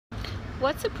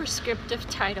What's a prescriptive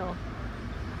title?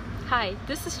 Hi,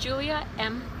 this is Julia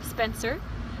M. Spencer.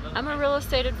 I'm a real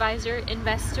estate advisor,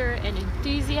 investor, and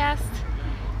enthusiast,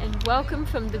 and welcome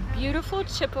from the beautiful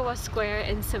Chippewa Square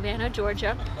in Savannah,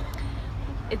 Georgia.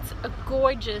 It's a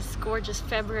gorgeous, gorgeous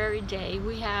February day.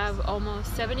 We have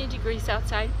almost 70 degrees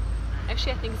outside.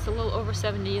 Actually, I think it's a little over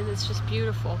 70, and it's just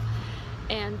beautiful.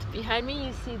 And behind me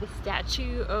you see the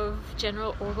statue of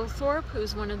General Oglethorpe,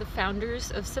 who's one of the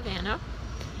founders of Savannah.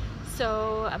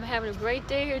 So I'm having a great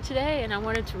day here today, and I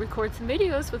wanted to record some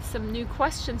videos with some new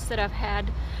questions that I've had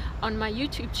on my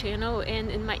YouTube channel and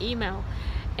in my email.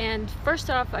 And first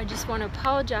off, I just want to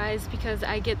apologize because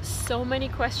I get so many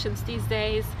questions these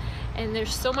days, and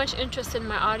there's so much interest in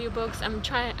my audiobooks.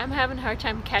 I'm having a hard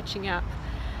time catching up.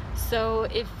 So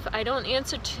if I don't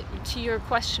answer to your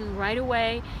question right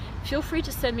away, feel free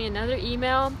to send me another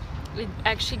email. It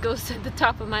actually goes to the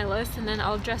top of my list, and then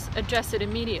I'll address it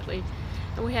immediately.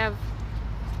 And we have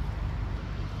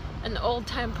an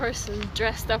old-time person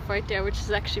dressed up right there, which is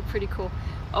actually pretty cool.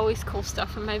 Always cool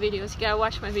stuff in my videos. You gotta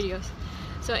watch my videos.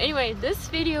 So anyway, this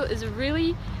video is a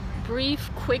really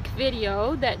brief, quick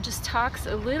video that just talks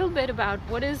a little bit about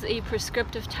what is a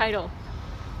prescriptive title.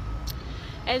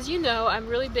 As you know, I'm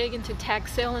really big into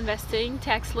tax sale investing,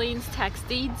 tax liens, tax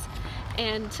deeds,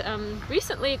 and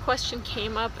recently a question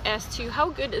came up as to how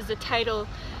good is the title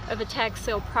of a tax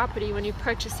sale property when you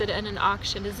purchase it in an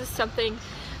auction. Is this something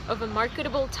of a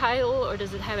marketable title, or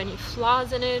does it have any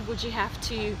flaws in it? Would you have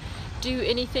to do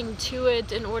anything to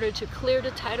it in order to clear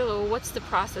the title, or what's the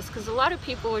process? Because a lot of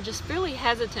people are just really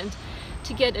hesitant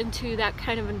to get into that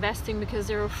kind of investing because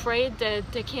they're afraid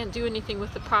that they can't do anything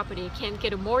with the property, can't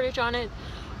get a mortgage on it,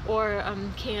 or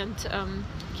can't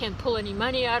pull any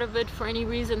money out of it for any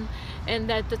reason, and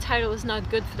that the title is not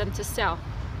good for them to sell.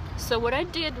 So what I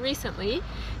did recently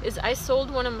is I sold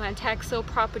one of my tax sale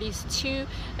properties to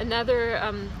another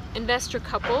investor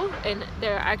couple, and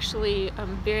they're actually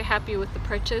very happy with the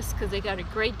purchase because they got a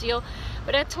great deal.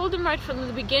 But I told them right from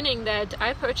the beginning that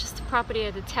I purchased the property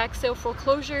at a tax sale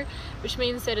foreclosure, which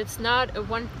means that it's not a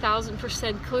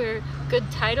 1000% clear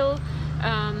good title.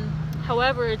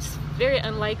 However, it's very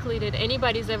unlikely that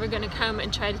anybody's ever going to come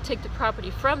and try to take the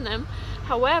property from them.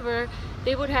 However,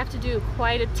 they would have to do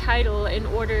quite a title in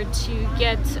order to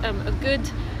get a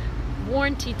good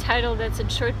warranty title that's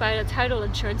insured by the title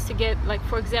insurance to get, like,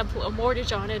 for example, a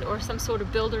mortgage on it or some sort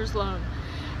of builder's loan.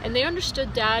 And they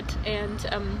understood that, and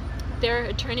their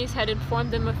attorneys had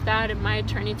informed them of that, and my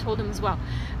attorney told them as well.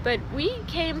 But we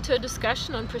came to a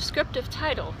discussion on prescriptive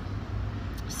title.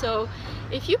 So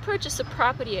if you purchase a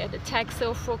property at a tax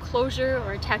sale foreclosure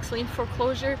or a tax lien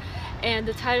foreclosure and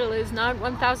the title is not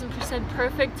 1000%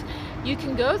 perfect, you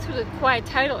can go through the quiet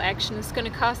title action. It's going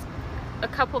to cost a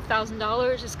couple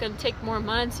 $1,000s. It's going to take more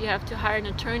months. You have to hire an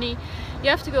attorney. You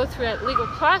have to go through that legal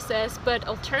process. But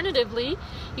alternatively,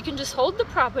 you can just hold the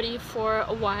property for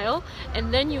a while,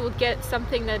 and then you will get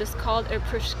something that is called a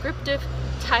prescriptive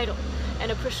title.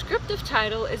 And a prescriptive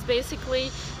title is basically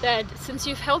that since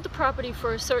you've held the property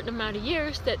for a certain amount of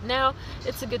years, that now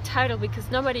it's a good title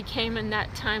because nobody came in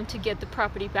that time to get the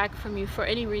property back from you for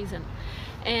any reason.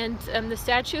 And the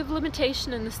statute of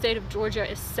limitation in the state of Georgia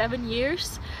is 7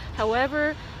 years.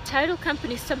 However, title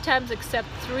companies sometimes accept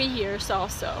 3 years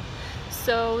also.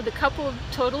 So the couple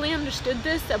totally understood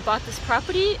this, that bought this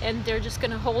property, and they're just going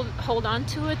to hold on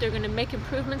to it. They're going to make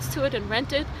improvements to it and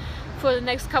rent it for the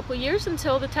next couple of years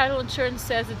until the title insurance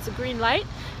says it's a green light,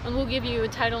 and we'll give you a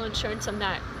title insurance on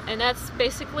that. And that's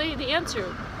basically the answer.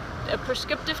 A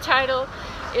prescriptive title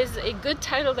is a good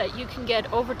title that you can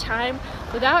get over time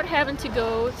without having to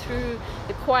go through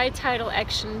the quiet title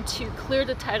action to clear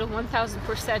the title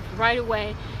 1000% right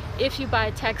away if you buy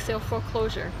a tax sale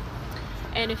foreclosure.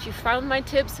 And if you found my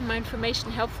tips and my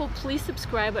information helpful, please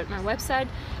subscribe at my website,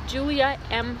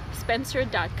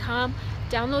 juliamspencer.com.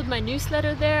 Download my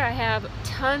newsletter there. I have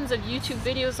tons of YouTube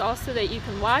videos also that you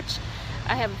can watch.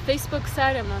 I have a Facebook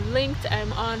site, I'm on LinkedIn,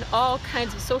 I'm on all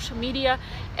kinds of social media,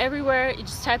 everywhere. You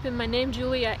just type in my name,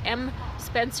 Julia M.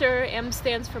 Spencer. M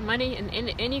stands for money in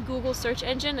any Google search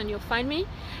engine, and you'll find me.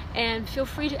 And feel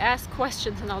free to ask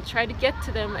questions, and I'll try to get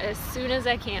to them as soon as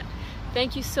I can.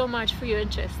 Thank you so much for your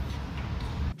interest.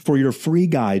 For your free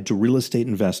guide to real estate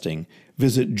investing,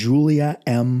 visit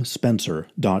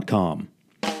juliamspencer.com.